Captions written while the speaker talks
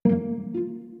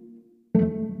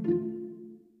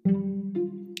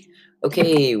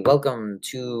Okay, welcome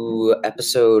to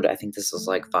episode, I think this is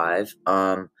like 5.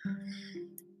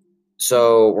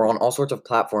 So we're on all sorts of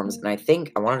platforms, and I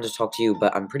wanted to talk to you,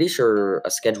 but I'm pretty sure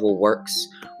a schedule works.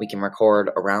 We can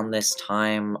record around this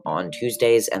time on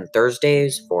Tuesdays and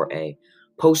Thursdays for a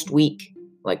post-week,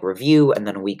 like, review, and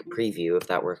then a week preview, if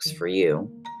that works for you.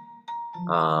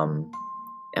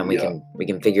 And we Yeah.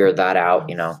 can figure that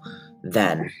out,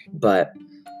 then. But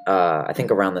I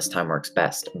think around this time works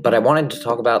best. But there's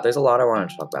a lot I wanted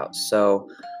to talk about. So,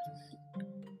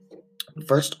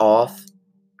 first off,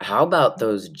 how about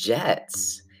those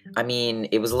Jets? I mean,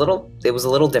 it was a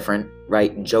little different,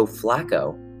 right? Joe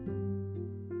Flacco,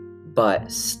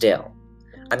 but still.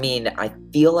 I mean, I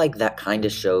feel like that kind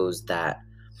of shows that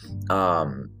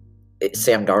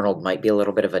Sam Darnold might be a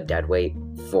little bit of a dead weight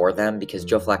for them because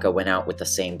Joe Flacco went out with the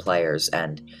same players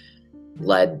and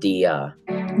led the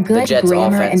Good Jets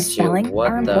grammar and offense to spelling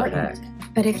what are the important.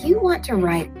 But if you want to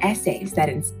write essays that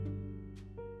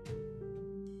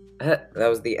heck? That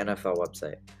was the NFL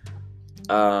website.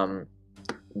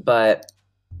 But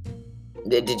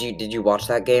did you watch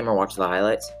that game or watch the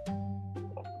highlights?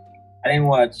 I didn't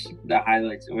watch the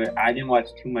highlights. I didn't watch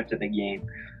too much of the game.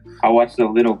 I watched a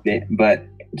little bit, but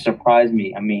it surprised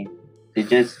me. I mean, they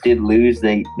just did lose.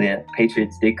 The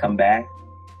Patriots did come back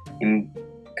and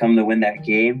come to win that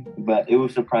game, but it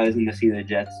was surprising to see the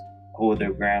Jets hold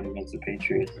their ground against the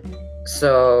Patriots.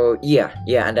 So yeah,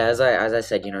 and as I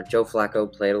said, Joe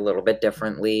Flacco played a little bit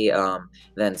differently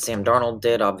than Sam Darnold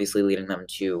did, obviously leading them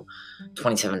to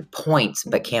 27 points.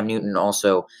 But Cam Newton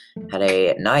also had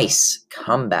a nice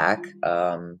comeback,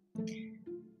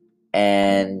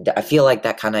 and I feel like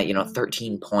that kind of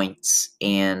 13 points.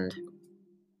 And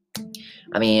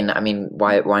I mean,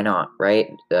 why not, right?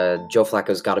 Joe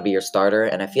Flacco's got to be your starter,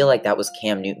 and I feel like that was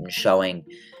Cam Newton showing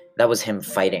that was him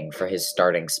fighting for his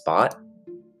starting spot.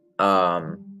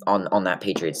 On that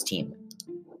Patriots team.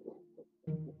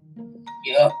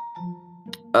 Yeah.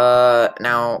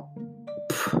 Now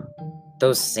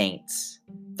those Saints,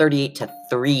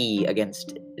 38-3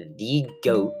 against the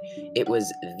GOAT. It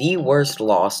was the worst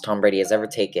loss Tom Brady has ever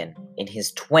taken in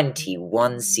his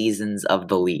 21 seasons of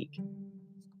the league.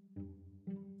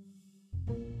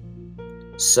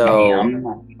 So Hey, I'm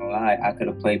not gonna lie. I could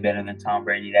have played better than Tom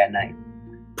Brady that night.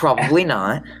 probably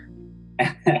not.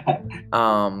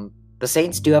 The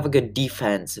Saints do have a good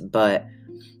defense, but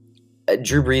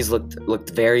Drew Brees looked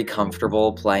very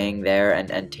comfortable playing there, and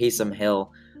Taysom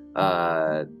Hill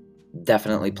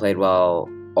definitely played well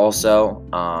also,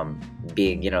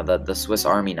 being the Swiss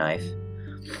Army knife.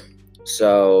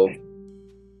 So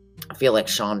I feel like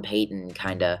Sean Payton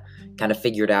kind of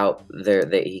figured out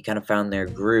he kind of found their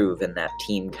groove, and that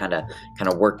team kind of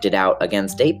worked it out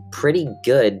against a pretty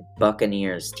good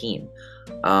Buccaneers team.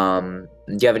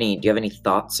 Do you have any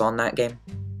thoughts on that game?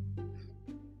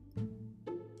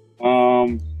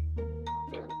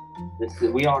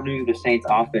 We all knew the Saints'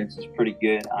 offense is pretty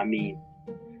good. I mean,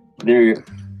 they're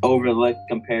overlooked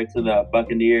compared to the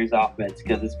Buccaneers' offense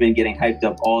because it's been getting hyped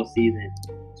up all season,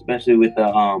 especially with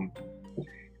the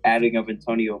adding of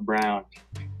Antonio Brown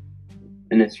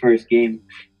in his first game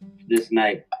this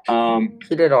night.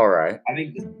 He did all right. I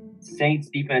think the Saints'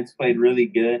 defense played really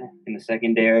good in the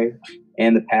secondary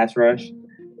and the pass rush,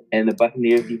 and the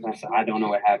Buccaneers' defense, I don't know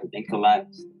what happened. They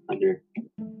collapsed under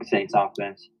the Saints'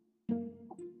 offense.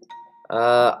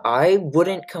 I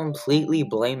wouldn't completely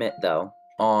blame it though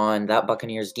on that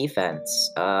Buccaneers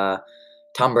defense.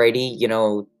 Tom Brady,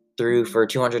 threw for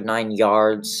 209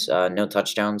 yards, no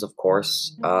touchdowns, of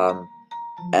course.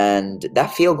 And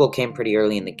that field goal came pretty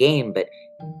early in the game, but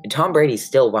Tom Brady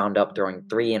still wound up throwing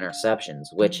 3 interceptions,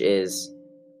 which is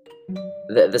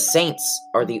the Saints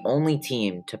are the only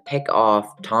team to pick off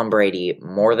Tom Brady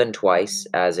more than twice,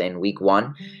 as in week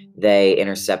 1, they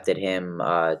intercepted him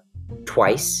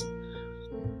twice.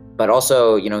 But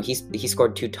also, he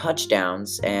scored 2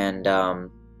 touchdowns and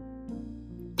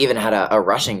even had a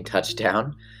rushing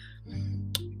touchdown.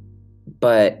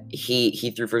 But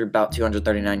he threw for about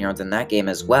 239 yards in that game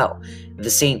as well. The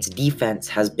Saints' defense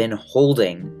has been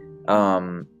holding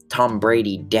Tom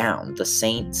Brady down. The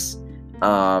Saints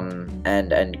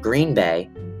and Green Bay,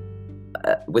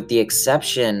 with the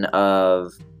exception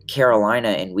of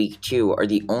Carolina in week 2, are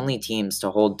the only teams to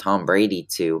hold Tom Brady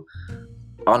to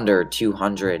under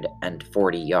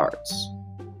 240 yards.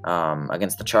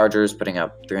 Against the Chargers, putting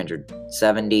up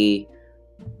 370.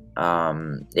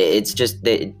 It's just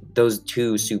those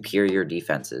 2 superior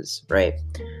defenses, right?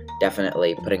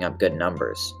 Definitely putting up good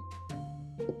numbers.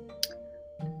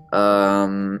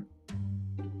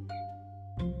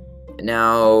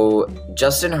 Now,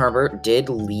 Justin Herbert did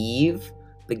leave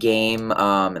the game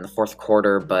in the fourth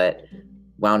quarter, but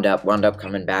wound up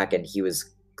coming back, and he was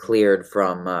cleared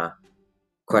from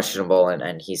questionable,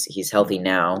 and he's healthy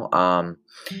now.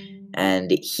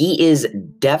 And he is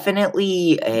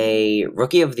definitely a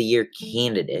Rookie of the Year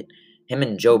candidate. Him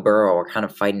and Joe Burrow are kind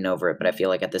of fighting over it, but I feel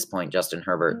like at this point, Justin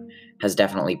Herbert has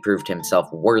definitely proved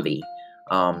himself worthy,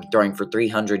 throwing for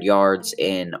 300 yards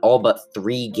in all but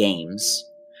 3 games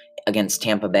against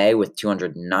Tampa Bay with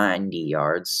 290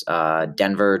 yards,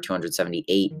 Denver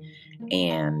 278,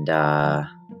 and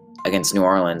against New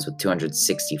Orleans with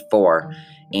 264,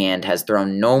 and has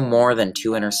thrown no more than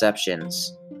 2 interceptions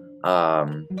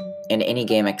in any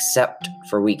game except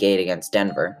for Week 8 against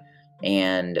Denver.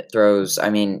 And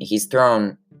he's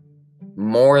thrown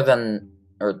more than,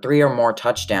 or 3 or more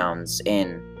touchdowns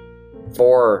in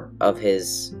 4 of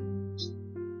his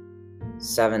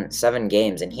seven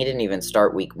games, and he didn't even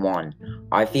start Week 1.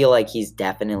 I feel like he's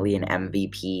definitely an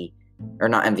MVP, or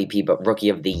not MVP, but Rookie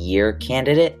of the Year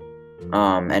candidate,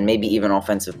 and maybe even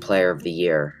Offensive Player of the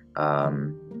Year,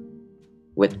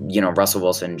 with, Russell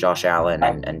Wilson, Josh Allen,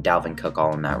 and Dalvin Cook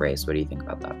all in that race. What do you think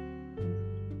about that?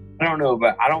 I don't know,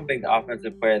 but I don't think the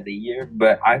Offensive Player of the Year,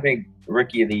 but I think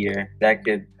Rookie of the Year,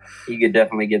 he could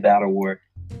definitely get that award.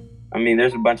 I mean,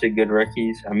 there's a bunch of good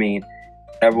rookies. I mean,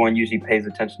 everyone usually pays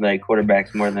attention to like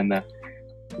quarterbacks more than the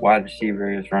wide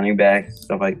receivers, running backs,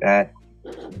 stuff like that.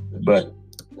 But,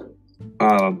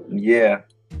 yeah.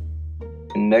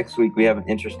 And next week we have an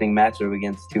interesting matchup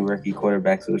against 2 rookie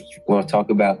quarterbacks, which we'll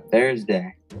talk about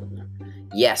Thursday.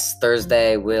 Yes,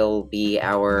 Thursday will be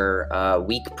our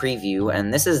week preview,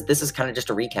 and this is kind of just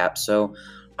a recap. So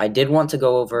I did want to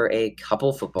go over a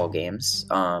couple football games.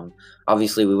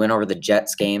 Obviously, we went over the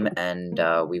Jets game, and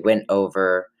we went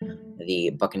over the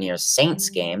Buccaneers-Saints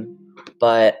game,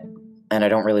 and I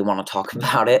don't really want to talk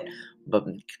about it, but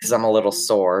because I'm a little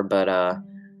sore. But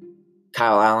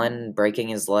Kyle Allen breaking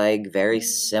his leg very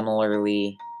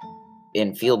similarly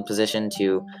in field position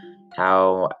to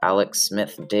how Alex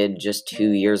Smith did just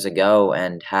 2 years ago,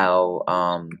 and how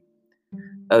I'm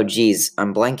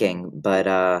blanking, but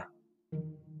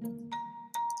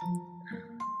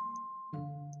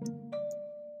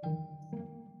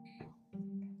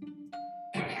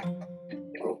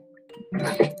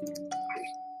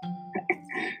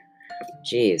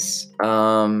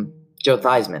Joe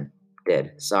Theismann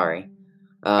did, sorry.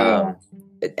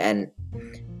 And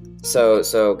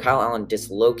so Kyle Allen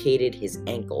dislocated his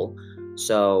ankle.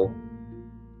 So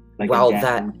while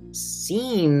that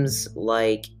seems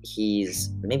like he's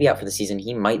maybe out for the season,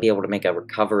 he might be able to make a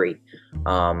recovery.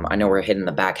 I know we're hitting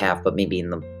the back half, but maybe in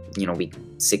the week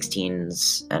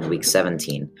 16s and week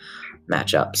 17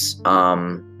 matchups.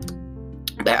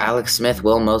 Alex Smith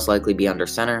will most likely be under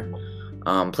center.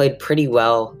 Played pretty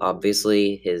well.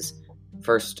 Obviously, he's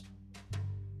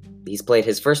played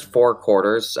his first 4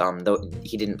 quarters, though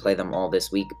he didn't play them all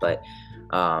this week, but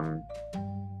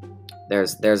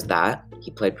there's that. He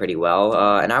played pretty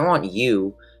well, and I want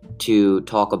you to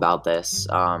talk about this,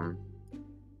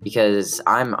 because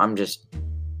I'm just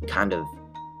kind of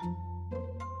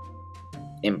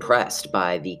impressed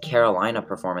by the Carolina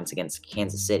performance against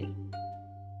Kansas City.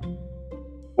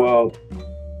 Well,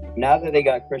 now that they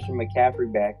got Christian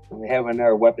McCaffrey back, they have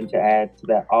another weapon to add to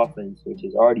that offense, which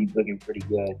is already looking pretty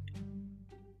good.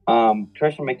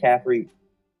 Christian McCaffrey,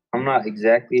 I'm not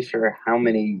exactly sure how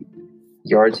many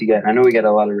yards he got. I know he got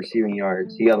a lot of receiving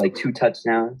yards. He got like 2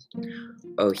 touchdowns.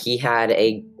 Oh, he had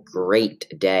a great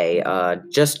day.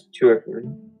 Just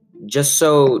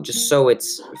so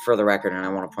it's for the record, and I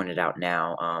want to point it out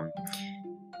now.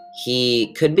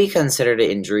 He could be considered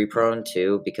injury prone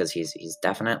too, because he's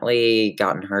definitely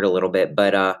gotten hurt a little bit,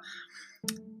 but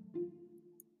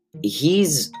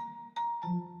he's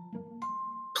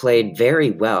played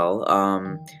very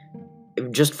well,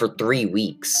 just for 3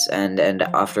 weeks, and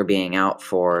after being out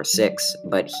for 6,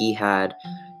 but he had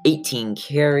 18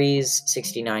 carries,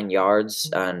 69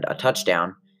 yards, and a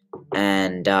touchdown,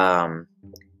 and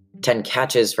 10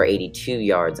 catches for 82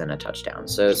 yards and a touchdown.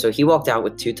 So he walked out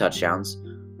with 2 touchdowns,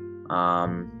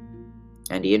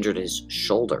 and he injured his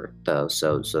shoulder though,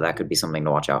 so that could be something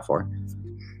to watch out for.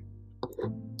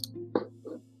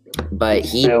 But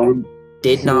he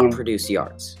did not produce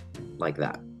yards like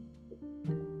that.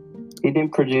 He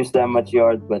didn't produce that much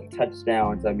yards, but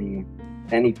touchdowns. I mean,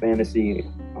 any fantasy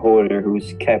holder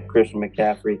who's kept Christian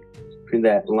McCaffrey through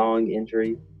that long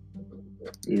injury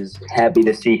is happy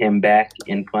to see him back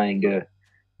and playing good.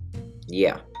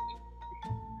 Yeah.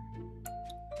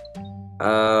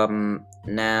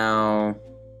 Now,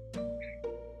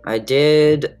 I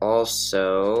did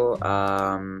also,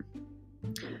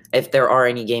 if there are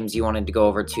any games you wanted to go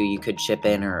over too, you could chip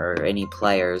in, or any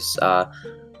players.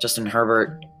 Justin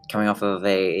Herbert coming off of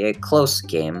a close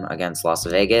game against Las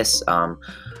Vegas.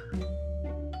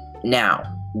 Now,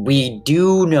 we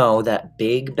do know that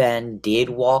Big Ben did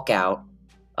walk out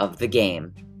of the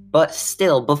game, but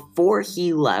still, before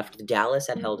he left, Dallas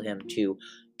had held him to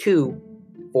two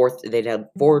fourth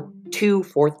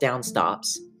down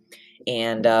stops,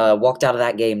 and walked out of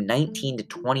that game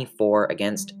 19-24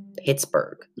 against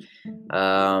Pittsburgh,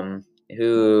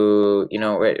 who,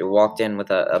 walked in with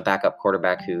a backup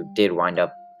quarterback who did wind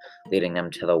up leading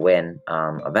them to the win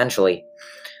eventually.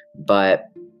 But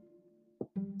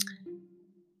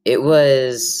it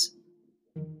was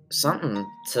something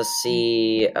to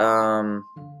see,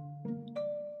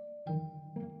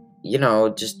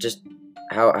 just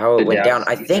how it went down.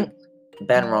 I think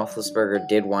Ben Roethlisberger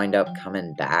did wind up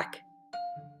coming back.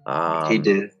 He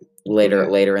did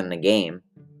later in the game.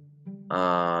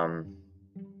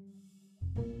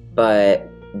 But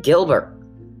Gilbert,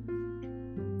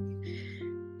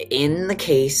 in the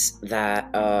case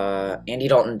that Andy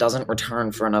Dalton doesn't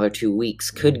return for another 2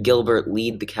 weeks, could Gilbert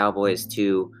lead the Cowboys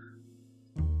to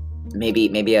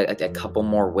maybe a couple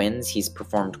more wins? He's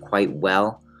performed quite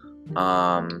well.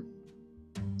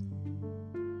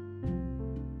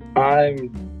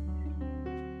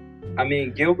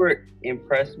 Gilbert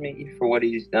impressed me for what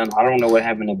he's done. I don't know what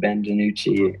happened to Ben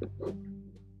DiNucci.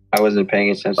 I wasn't paying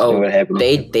attention to what happened.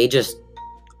 They just,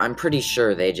 I'm pretty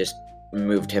sure they just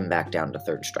moved him back down to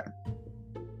third string.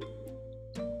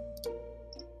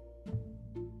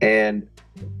 And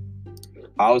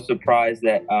I was surprised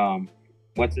that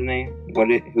what's his name?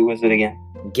 Who was it again?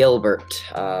 Gilbert,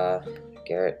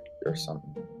 Garrett or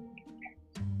something.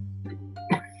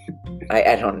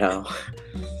 I don't know.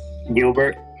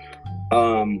 Gilbert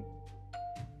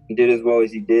did as well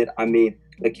as he did. I mean,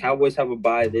 the Cowboys have a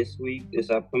bye this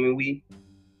upcoming week.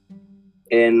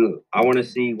 And I want to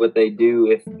see what they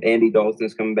do if Andy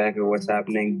Dalton's coming back or what's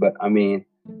happening. But, I mean,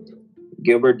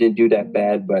 Gilbert didn't do that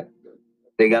bad, but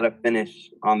they got to finish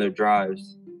on their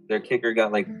drives. Their kicker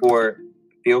got like 4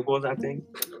 field goals, I think.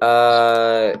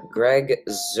 Greg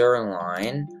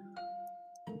Zuerlein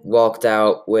walked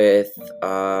out with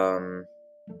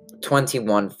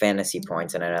 21 fantasy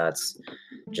points, and I know that's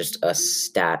just a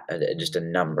stat, just a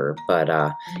number, but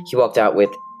he walked out with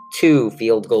 2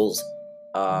 field goals,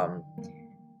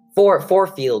 4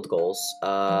 field goals,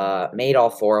 made all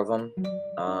 4 of them,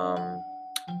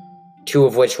 2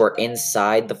 of which were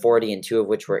inside the 40 and 2 of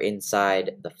which were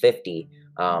inside the 50,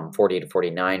 40 to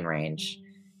 49 range,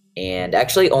 and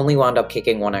actually only wound up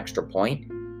kicking 1 extra point.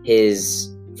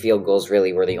 His field goals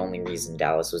really were the only reason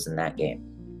Dallas was in that game.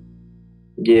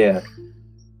 Yeah.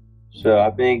 So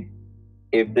I think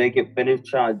if they can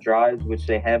finish on drives, which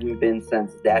they haven't been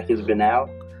since Dak has been out,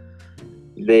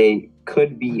 they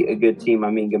could be a good team.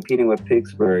 I mean, competing with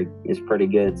Pittsburgh is pretty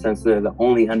good since they're the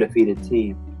only undefeated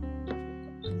team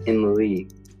in the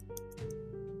league.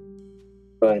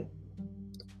 But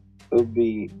it would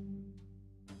be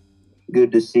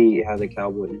good to see how the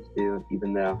Cowboys do,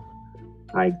 even though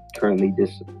I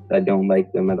don't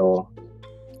like them at all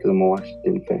because I'm a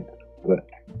Washington fan. But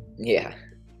yeah.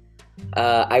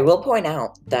 I will point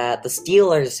out that the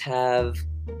Steelers have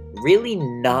really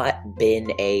not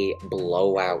been a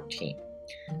blowout team.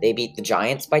 They beat the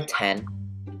Giants by 10,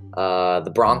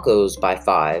 the Broncos by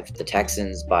 5, the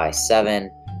Texans by 7,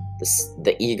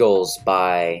 the Eagles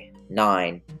by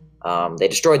 9. They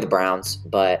destroyed the Browns,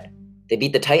 but they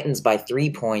beat the Titans by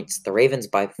 3 points, the Ravens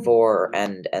by 4,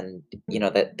 and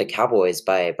the Cowboys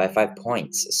by 5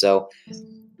 points. So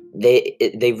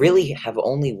they really have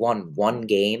only won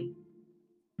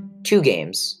 2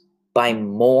 games by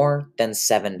more than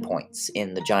 7 points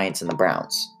in the Giants and the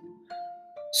Browns.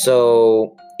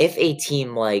 So if a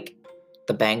team like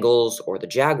the Bengals or the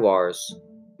Jaguars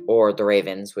or the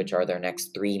Ravens, which are their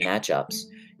next 3 matchups,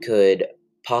 could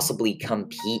possibly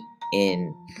compete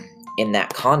in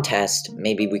that contest,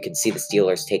 maybe we could see the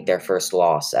Steelers take their first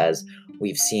loss, as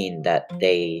we've seen that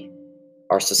they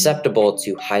are susceptible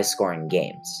to high-scoring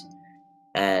games.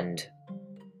 And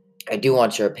I do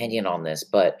want your opinion on this,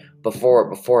 but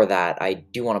before that, I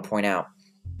do want to point out,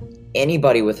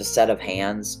 anybody with a set of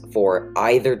hands for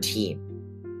either team,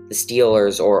 the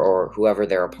Steelers or whoever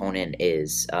their opponent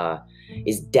is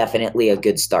definitely a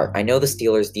good start. I know the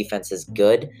Steelers' defense is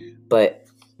good, but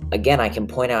again, I can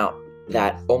point out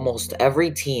that almost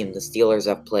every team the Steelers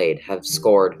have played have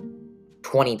scored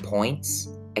 20 points,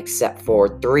 except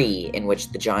for 3 in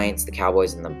which the Giants, the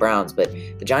Cowboys, and the Browns. But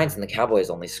the Giants and the Cowboys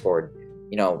only scored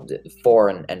 4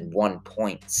 and 1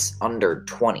 points under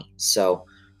 20. So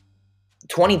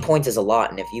 20 points is a lot,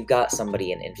 and if you've got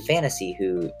somebody in fantasy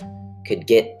who could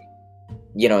get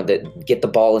get the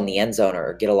ball in the end zone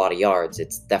or get a lot of yards,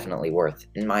 it's definitely worth,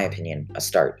 in my opinion, a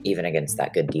start, even against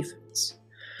that good defense.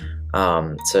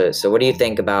 So what do you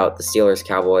think about the Steelers,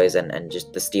 Cowboys, and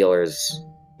just the Steelers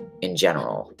in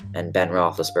general, and Ben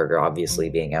Roethlisberger obviously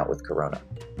being out with Corona?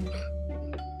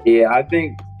 Yeah, I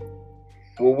think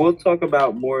we'll talk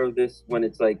about more of this when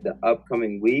it's like the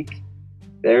upcoming week,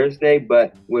 Thursday.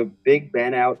 But with Big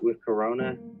Ben out with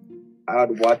Corona, I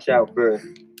would watch out for.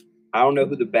 I don't know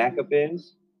who the backup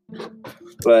is,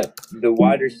 but the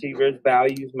wide receivers'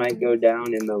 values might go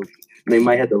down, and they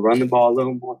might have to run the ball a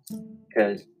little more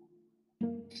because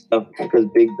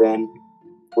Big Ben,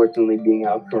 fortunately, being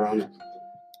out with Corona.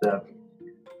 So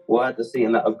we'll have to see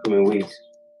in the upcoming weeks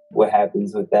what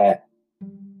happens with that,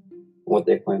 what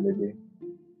they plan to do.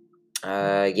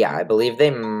 Yeah, I believe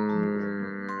they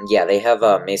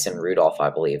have Mason Rudolph, I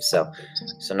believe. So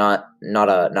not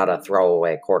a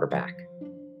throwaway quarterback,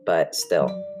 but still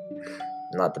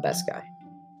not the best guy.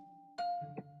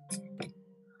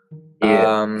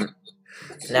 Yeah.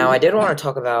 Now, I did want to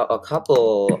talk about a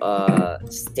couple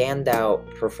standout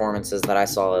performances that I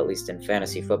saw, at least in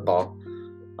fantasy football.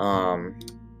 And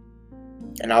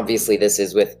obviously this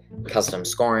is with custom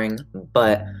scoring,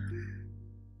 but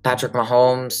Patrick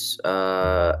Mahomes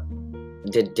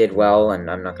did well, and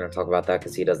I'm not going to talk about that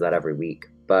because he does that every week.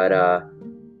 But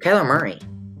Kyler Murray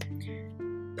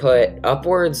put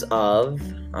upwards of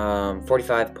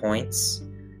 45 points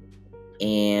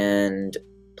and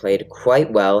played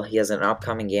quite well. He has an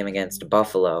upcoming game against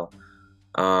Buffalo,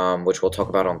 which we'll talk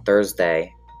about on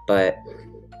Thursday. But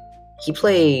he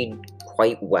played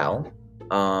quite well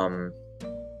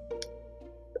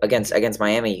against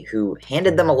Miami, who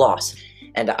handed them a loss.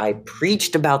 And I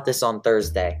preached about this on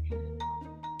Thursday.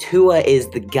 Tua is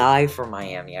the guy for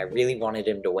Miami. I really wanted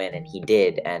him to win, and he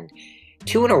did. And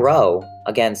 2 in a row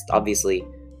against, obviously,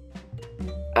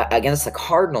 against the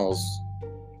Cardinals.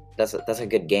 That's a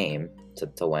good game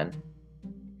to win.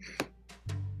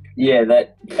 Yeah,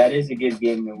 that is a good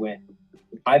game to win.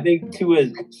 I think Tua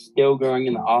is still growing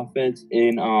in the offense.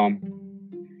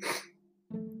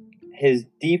 His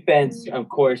defense, of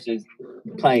course, is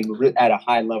playing at a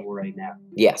high level right now.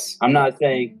 Yes. I'm not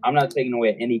taking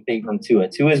away anything from Tua.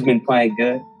 Tua's been playing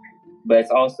good, but it's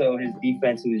also his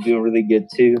defense who's doing really good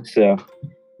too. So,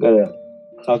 gotta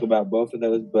talk about both of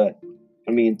those. But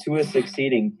I mean, Tua's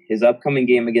succeeding. His upcoming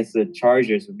game against the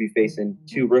Chargers will be facing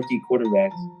 2 rookie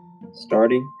quarterbacks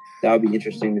starting. That would be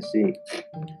interesting to see.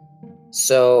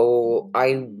 So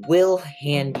I will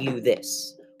hand you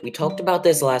this. We talked about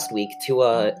this last week.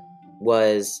 Tua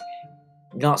was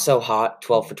not so hot,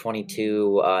 12 for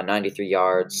 22, 93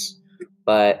 yards,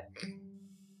 but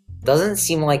doesn't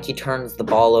seem like he turns the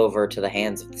ball over to the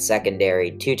hands of the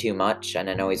secondary too much. And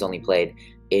I know he's only played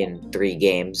in 3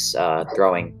 games,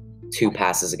 throwing 2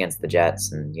 passes against the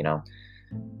Jets, and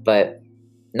but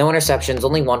no interceptions,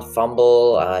 only 1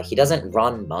 fumble. He doesn't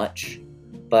run much,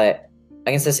 but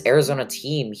against this Arizona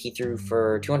team, he threw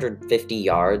for 250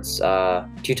 yards,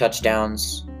 2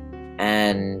 touchdowns,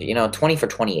 and 20 for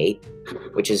 28,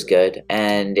 which is good.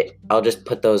 And I'll just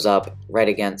put those up right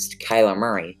against Kyler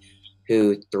Murray,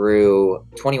 who threw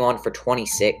 21 for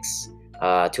 26,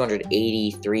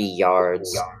 283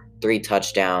 yards, 3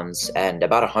 touchdowns, and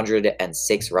about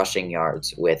 106 rushing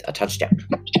yards with a touchdown.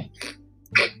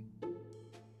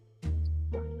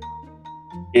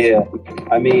 Yeah,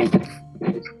 I mean,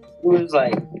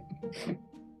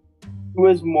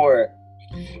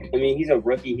 he's a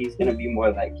rookie. He's going to be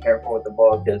more careful with the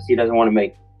ball because he doesn't want to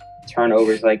make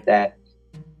turnovers like that.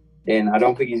 And I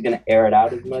don't think he's going to air it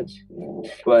out as much.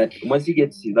 But once he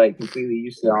gets completely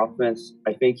used to the offense,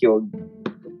 I think he'll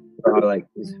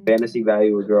his fantasy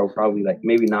value will grow probably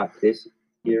maybe not this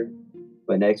year,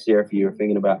 but next year if you're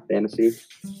thinking about fantasy.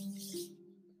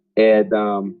 And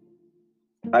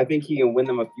I think he can win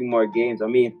them a few more games. I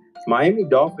mean, Miami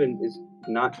Dolphins is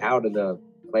not out of the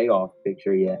playoff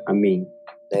picture yet. I mean,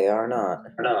 they are not.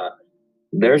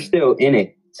 They're still in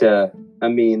it. The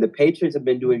Patriots have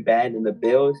been doing bad, and the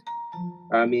Bills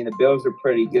are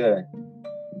pretty good.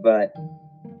 But,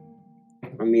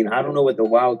 I don't know what the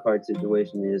wild card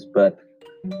situation is, but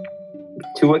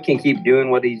Tua can keep doing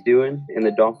what he's doing, and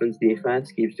the Dolphins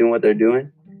defense keeps doing what they're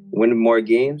doing, winning more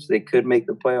games. They could make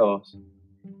the playoffs.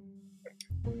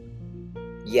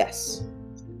 Yes.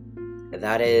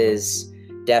 That is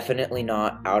definitely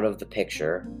not out of the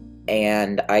picture,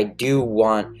 and I do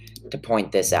want to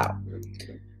point this out.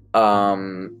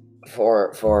 For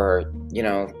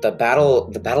the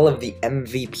battle of the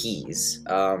MVPs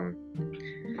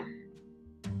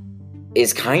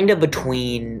is kind of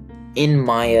between, for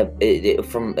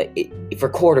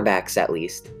quarterbacks at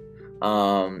least,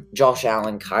 Josh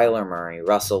Allen, Kyler Murray,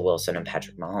 Russell Wilson, and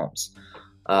Patrick Mahomes.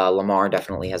 Lamar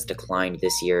definitely has declined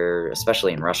this year,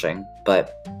 especially in rushing.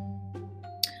 But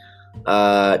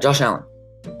Josh Allen,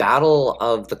 battle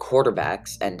of the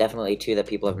quarterbacks, and definitely two that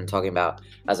people have been talking about,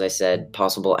 as I said,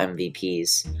 possible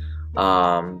MVPs.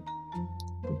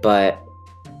 But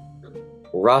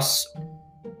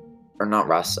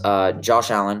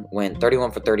Josh Allen went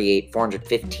 31 for 38,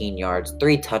 415 yards,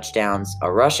 3 touchdowns,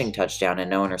 a rushing touchdown, and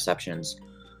no interceptions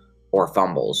or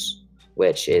fumbles,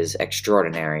 which is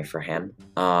extraordinary for him,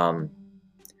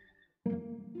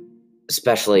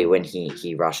 especially when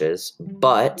he rushes.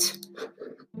 But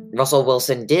Russell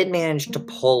Wilson did manage to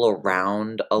pull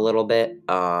around a little bit,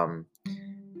 and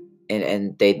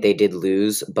they did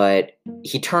lose, but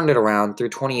he turned it around, threw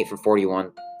 28 for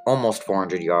 41, almost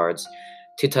 400 yards,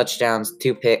 2 touchdowns,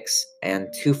 2 picks, and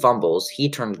 2 fumbles. He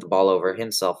turned the ball over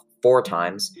himself 4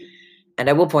 times, and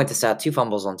I will point this out: 2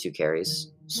 fumbles on 2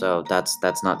 carries, so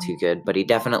that's not too good. But he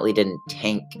definitely didn't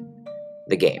tank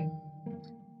the game.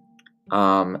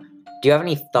 Do you have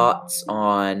any thoughts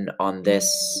on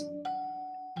this?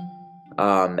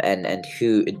 And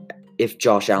who, if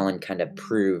Josh Allen kind of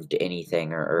proved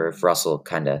anything, or if Russell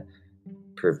kind of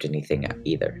proved anything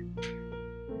either?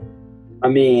 I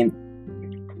mean,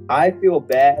 I feel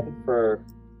bad for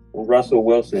Russell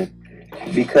Wilson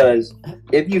because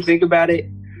if you think about it,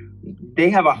 they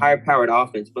have a high-powered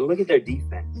offense, but look at their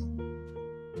defense.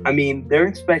 I mean, they're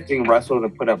expecting Russell to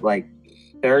put up like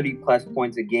 30-plus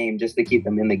points a game just to keep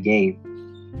them in the game.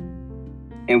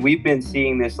 And we've been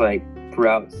seeing this like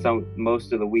throughout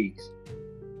most of the weeks.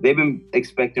 They've been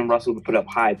expecting Russell to put up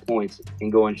high points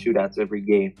and go in shootouts every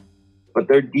game. But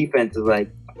their defense is like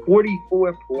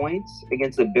 44 points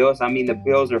against the Bills. I mean, the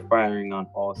Bills are firing on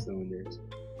all cylinders.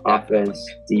 Offense,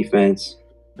 defense.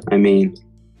 I mean,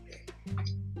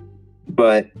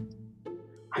 but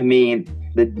I mean,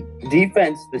 the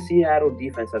defense, the Seattle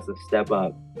defense has to step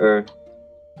up, or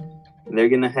they're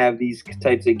going to have these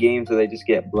types of games where they just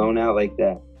get blown out like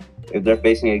that if they're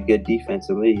facing a good defense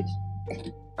at least.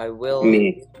 I will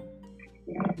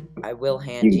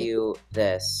hand you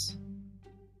this.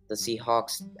 The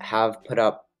Seahawks have put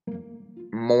up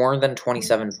more than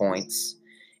 27 points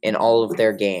in all of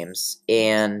their games,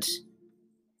 and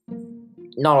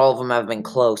not all of them have been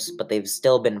close, but they've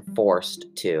still been forced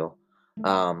to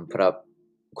put up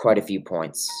quite a few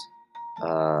points,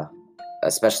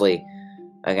 especially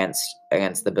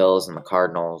against the Bills and the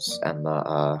Cardinals and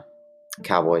the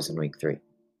Cowboys in Week 3.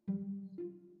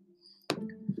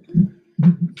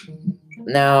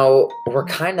 Now, we're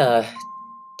kind of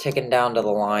ticking down to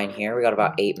the line here. We got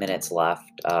about 8 minutes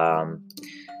left.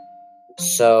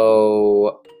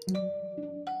 So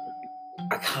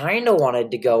I kind of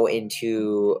wanted to go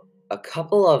into a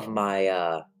couple of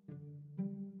my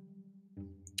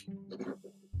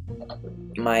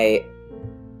my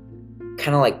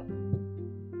kind of like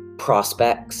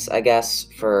prospects, I guess,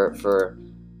 for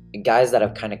guys that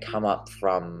have kind of come up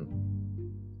from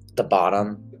the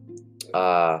bottom,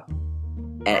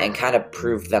 and kind of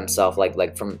proved themselves,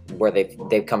 like from where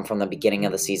they've come from the beginning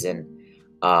of the season,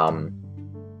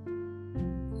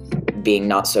 being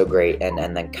not so great, and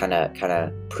then kind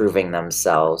of proving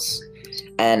themselves.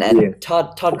 And yeah.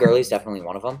 Todd Gurley's definitely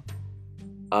one of them.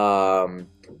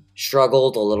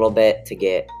 Struggled a little bit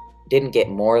didn't get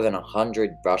more than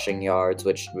 100 rushing yards,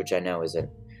 which I know isn't.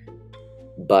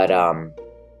 But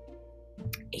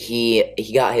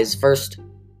he got his first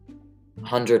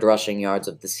 100 rushing yards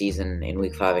of the season in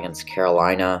Week 5 against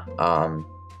Carolina.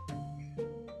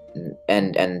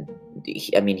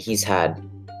 He's had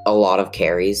a lot of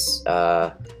carries,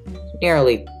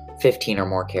 nearly 15 or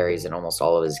more carries in almost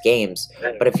all of his games.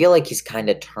 But I feel like he's kind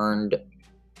of turned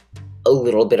a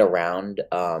little bit around.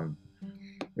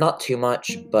 Not too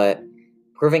much, but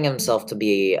proving himself to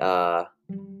be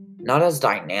not as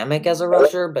dynamic as a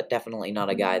rusher, but definitely not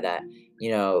a guy that,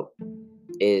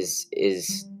 is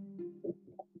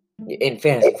in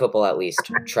fantasy football at least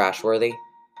trash worthy,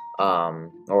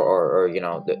 or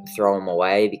throw him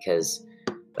away, because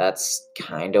that's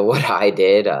kind of what I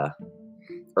did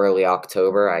early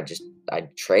October. I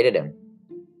traded him.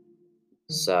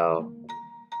 So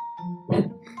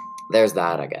there's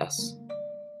that, I guess.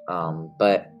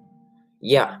 But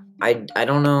yeah, I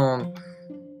don't know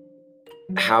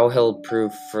how he'll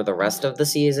prove for the rest of the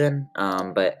season.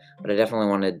 But I definitely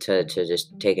wanted to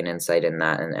just take an insight in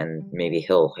that, and maybe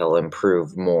he'll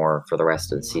improve more for the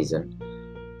rest of the season.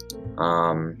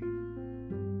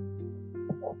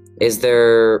 Is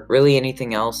there really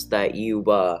anything else that you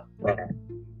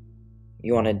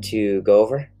wanted to go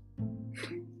over?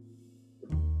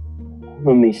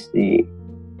 Let me see.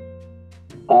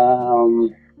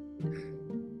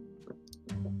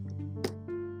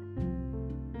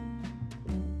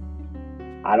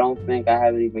 I don't think I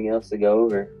have anything else to go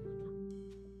over.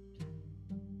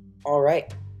 All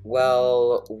right.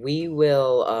 Well, we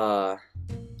will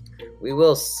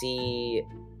see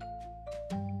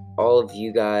all of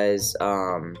you guys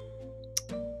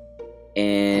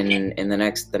in the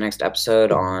next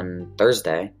episode on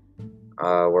Thursday,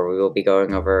 where we will be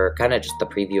going over kind of just the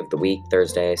preview of the week,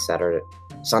 Thursday, Saturday,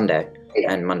 Sunday,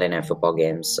 and Monday Night Football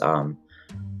games.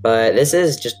 But this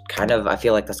is just kind of, I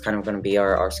feel like that's kind of going to be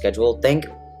our schedule.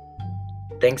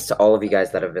 Thanks to all of you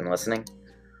guys that have been listening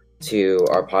to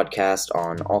our podcast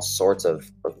on all sorts of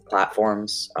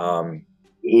platforms.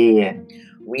 Yeah.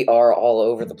 We are all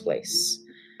over the place,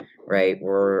 right?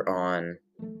 We're on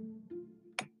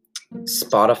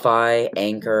Spotify,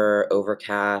 Anchor,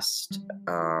 Overcast,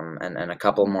 and a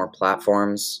couple more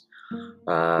platforms.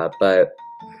 But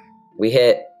we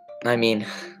hit, I mean,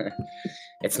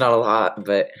 it's not a lot,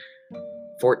 but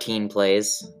 14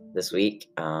 plays this week.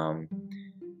 And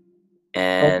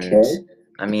Okay.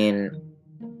 I mean,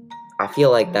 I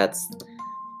feel like that's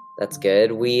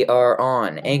good. We are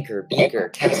on Anchor,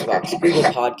 Beaker, Castbox, Google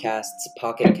Podcasts,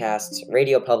 Pocket Casts,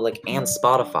 Radio Public, and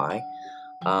Spotify.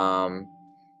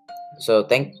 So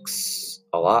thanks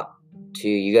a lot to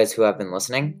you guys who have been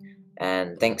listening,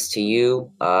 and thanks to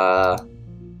you,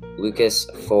 Lucas,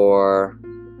 for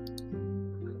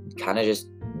kind of just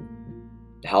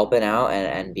helping out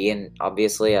and being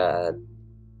obviously a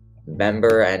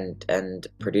member and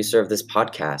producer of this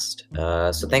podcast.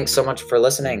 So thanks so much for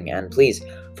listening, and please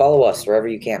follow us wherever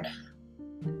you can.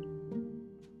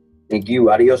 Thank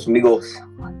you. Adios, amigos.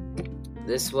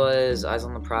 This was Eyes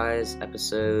on the Prize,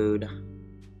 episode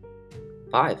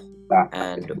 5,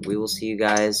 and we will see you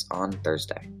guys on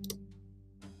Thursday.